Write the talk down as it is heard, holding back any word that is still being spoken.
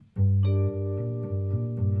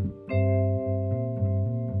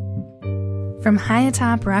From high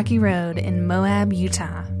atop Rocky Road in Moab,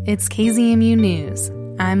 Utah, it's KZMU News.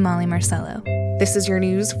 I'm Molly Marcello. This is your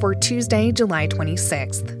news for Tuesday, July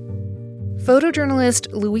 26th.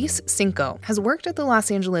 Photojournalist Luis Cinco has worked at the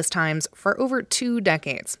Los Angeles Times for over 2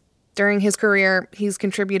 decades. During his career, he's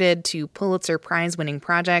contributed to Pulitzer Prize-winning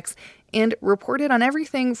projects and reported on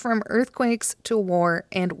everything from earthquakes to war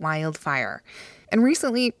and wildfire. And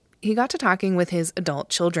recently, he got to talking with his adult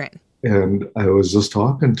children. And I was just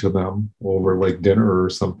talking to them over like dinner or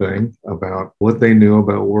something about what they knew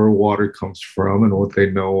about where water comes from and what they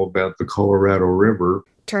know about the Colorado River.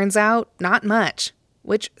 Turns out, not much,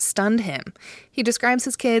 which stunned him. He describes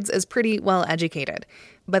his kids as pretty well educated,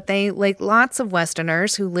 but they, like lots of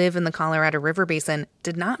Westerners who live in the Colorado River Basin,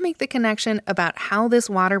 did not make the connection about how this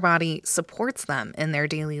water body supports them in their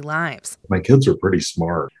daily lives. My kids are pretty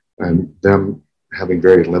smart, and them having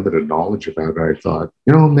very limited knowledge about it, I thought,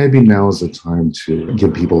 maybe now is the time to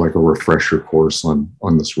give people like a refresher course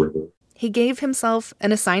on this river. He gave himself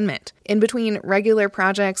an assignment. In between regular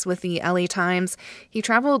projects with the LA Times, he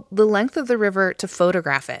traveled the length of the river to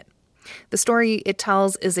photograph it. The story it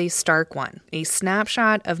tells is a stark one, a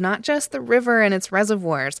snapshot of not just the river and its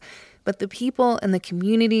reservoirs, but the people and the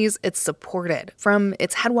communities it supported, from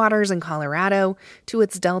its headwaters in Colorado to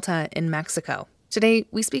its delta in Mexico. Today,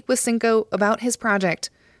 we speak with Cinco about his project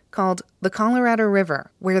called The Colorado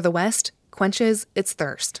River, Where the West Quenches Its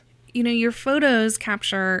Thirst. Your photos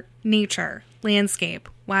capture nature, landscape,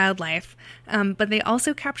 wildlife, but they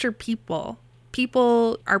also capture people.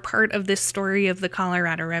 People are part of this story of the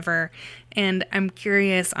Colorado River, and I'm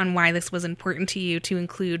curious on why this was important to you to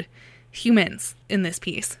include humans in this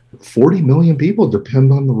piece. 40 million people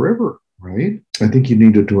depend on the river. Right? I think you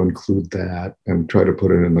needed to include that and try to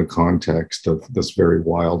put it in the context of this very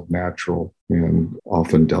wild, natural, and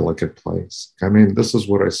often delicate place. I mean, this is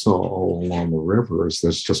what I saw all along the river, is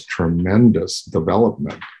there's just tremendous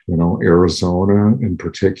development. Arizona in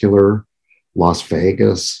particular, Las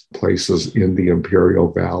Vegas, places in the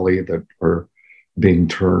Imperial Valley that are being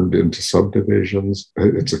turned into subdivisions.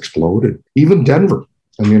 It's exploded. Even Denver.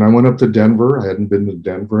 I went up to Denver. I hadn't been to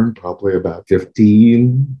Denver in probably about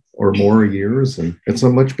 15 or more years. And it's a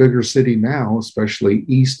much bigger city now, especially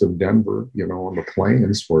east of Denver, on the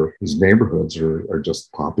plains where these neighborhoods are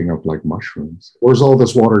just popping up like mushrooms. Where's all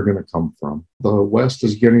this water going to come from? The West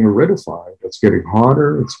is getting aridified. It's getting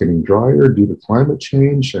hotter. It's getting drier due to climate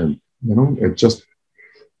change. And, it just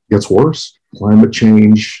gets worse. Climate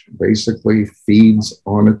change basically feeds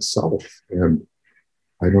on itself. And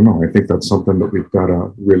I don't know. I think that's something that we've got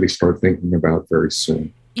to really start thinking about very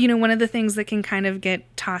soon. One of the things that can kind of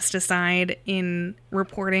get tossed aside in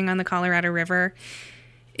reporting on the Colorado River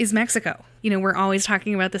is Mexico. We're always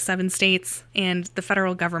talking about the 7 states and the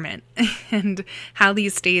federal government and how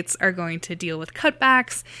these states are going to deal with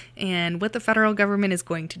cutbacks and what the federal government is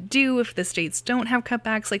going to do if the states don't have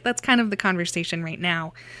cutbacks. Like, that's kind of the conversation right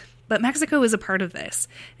now. But Mexico is a part of this.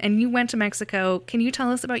 And you went to Mexico. Can you tell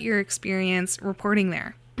us about your experience reporting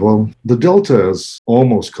there? Well, the delta is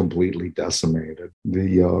almost completely decimated.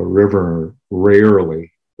 The river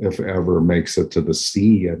rarely, if ever, makes it to the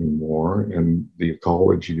sea anymore, and the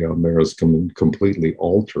ecology down there is completely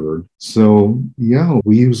altered. So,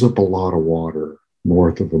 we use up a lot of water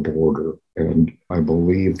north of the border. And I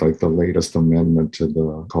believe the latest amendment to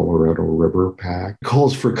the Colorado River Pact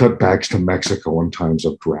calls for cutbacks to Mexico in times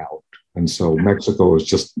of drought. And so Mexico has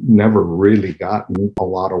just never really gotten a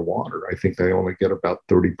lot of water. I think they only get about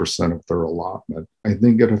 30% of their allotment. I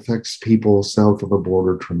think it affects people south of the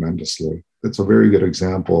border tremendously. It's a very good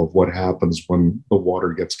example of what happens when the water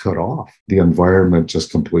gets cut off. The environment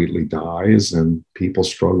just completely dies and people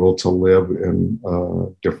struggle to live in a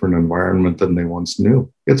different environment than they once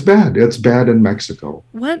knew. It's bad. It's bad in Mexico.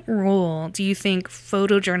 What role do you think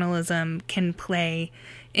photojournalism can play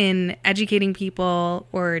in educating people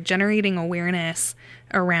or generating awareness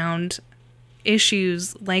around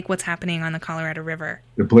issues like what's happening on the Colorado River?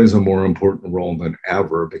 It plays a more important role than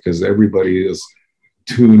ever because everybody is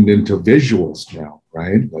tuned into visuals now,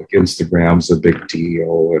 right? Like Instagram's a big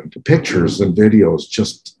deal, and pictures and videos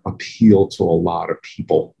just appeal to a lot of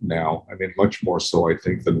people now. Much more so, I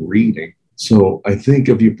think, than reading. So I think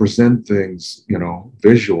if you present things,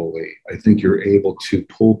 visually, I think you're able to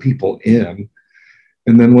pull people in.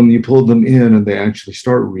 And then when you pull them in and they actually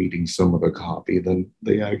start reading some of the copy, then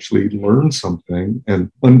they actually learn something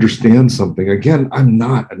and understand something. Again, I'm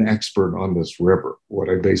not an expert on this river. What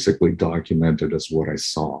I basically documented is what I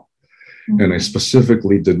saw. Mm-hmm. And I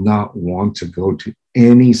specifically did not want to go to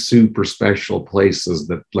any super special places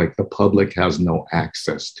that the public has no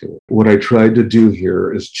access to. What I tried to do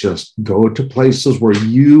here is just go to places where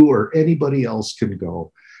you or anybody else can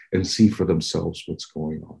go and see for themselves what's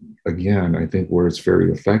going on. Again, I think where it's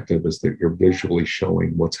very effective is that you're visually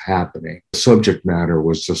showing what's happening. The subject matter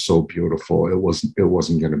was just so beautiful. It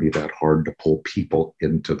wasn't going to be that hard to pull people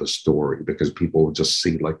into the story, because people would just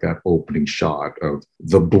see like that opening shot of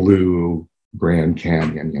the blue Grand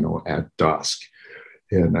Canyon, at dusk.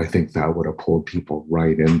 And I think that would have pulled people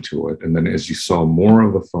right into it. And then as you saw more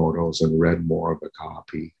of the photos and read more of the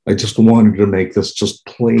copy, I just wanted to make this just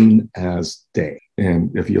plain as day.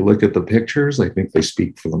 And if you look at the pictures, I think they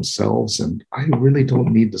speak for themselves. And I really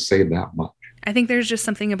don't need to say that much. I think there's just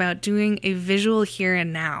something about doing a visual here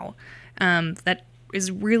and now that is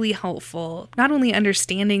really helpful, not only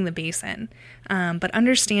understanding the basin, but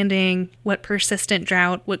understanding what persistent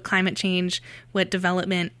drought, what climate change, what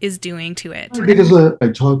development is doing to it. Because I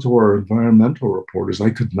talked to our environmental reporters, I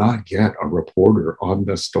could not get a reporter on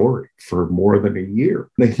this story for more than a year.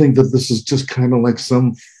 They think that this is just kind of like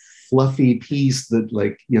some fluffy piece that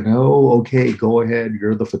okay, go ahead,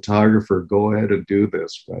 you're the photographer, go ahead and do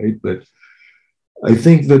this, right? But I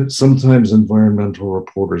think that sometimes environmental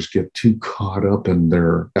reporters get too caught up in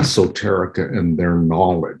their esoterica and their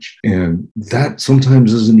knowledge. And that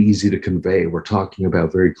sometimes isn't easy to convey. We're talking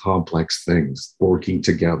about very complex things working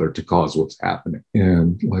together to cause what's happening.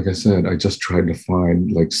 And like I said, I just tried to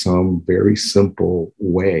find like some very simple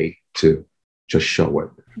way to just show it.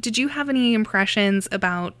 Did you have any impressions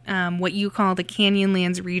about what you call the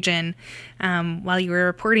Canyonlands region while you were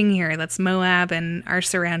reporting here? That's Moab and our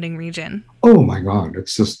surrounding region. Oh my God,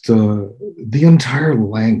 it's just the entire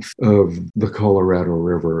length of the Colorado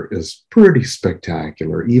River is pretty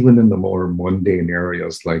spectacular, even in the more mundane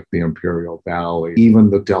areas like the Imperial Valley, even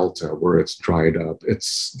the Delta where it's dried up.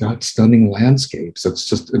 It's got stunning landscapes. It's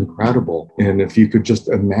just incredible. And if you could just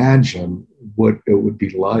imagine what it would be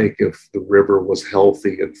like if the river was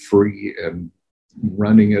healthy and free and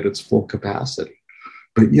running at its full capacity.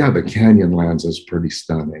 But yeah, the Canyonlands is pretty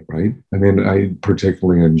stunning, right? I mean, I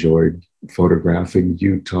particularly enjoyed photographing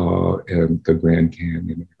Utah and the Grand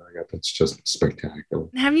Canyon. That's just spectacular.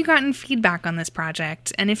 Have you gotten feedback on this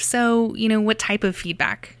project? And if so, what type of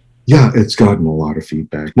feedback? Yeah, it's gotten a lot of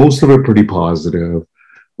feedback. Most of it pretty positive.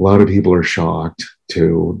 A lot of people are shocked,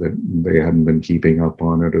 too, that they hadn't been keeping up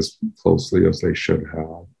on it as closely as they should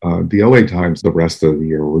have. The LA Times, the rest of the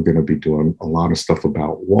year, we're going to be doing a lot of stuff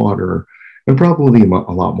about water and probably a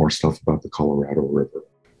lot more stuff about the Colorado River.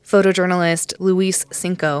 Photojournalist Luis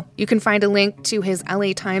Cinco. You can find a link to his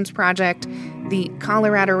LA Times project, The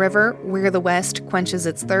Colorado River, Where the West Quenches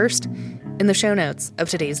Its Thirst, in the show notes of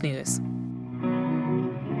today's news.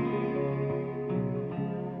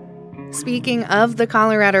 Speaking of the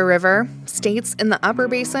Colorado River, states in the Upper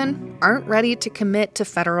Basin aren't ready to commit to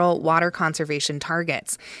federal water conservation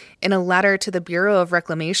targets. In a letter to the Bureau of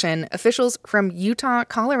Reclamation, officials from Utah,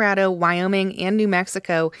 Colorado, Wyoming, and New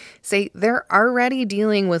Mexico say they're already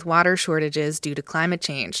dealing with water shortages due to climate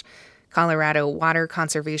change. Colorado Water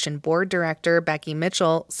Conservation Board Director Becky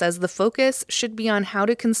Mitchell says the focus should be on how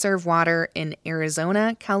to conserve water in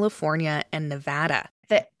Arizona, California, and Nevada.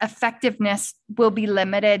 The effectiveness will be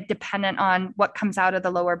limited dependent on what comes out of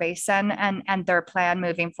the lower basin and their plan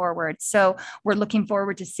moving forward. So we're looking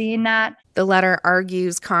forward to seeing that. The letter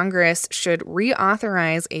argues Congress should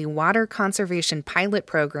reauthorize a water conservation pilot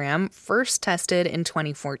program first tested in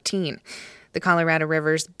 2014. The Colorado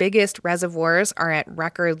River's biggest reservoirs are at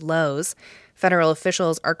record lows. Federal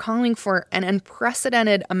officials are calling for an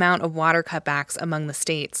unprecedented amount of water cutbacks among the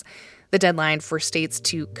states. The deadline for states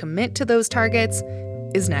to commit to those targets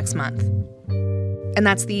is next month. And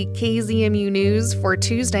that's the KZMU News for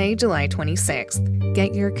Tuesday, July 26th.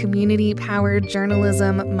 Get your community-powered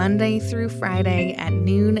journalism Monday through Friday at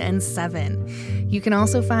noon and 7. You can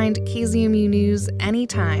also find KZMU News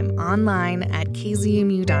anytime online at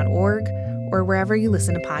kzmu.org or wherever you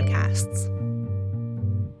listen to podcasts.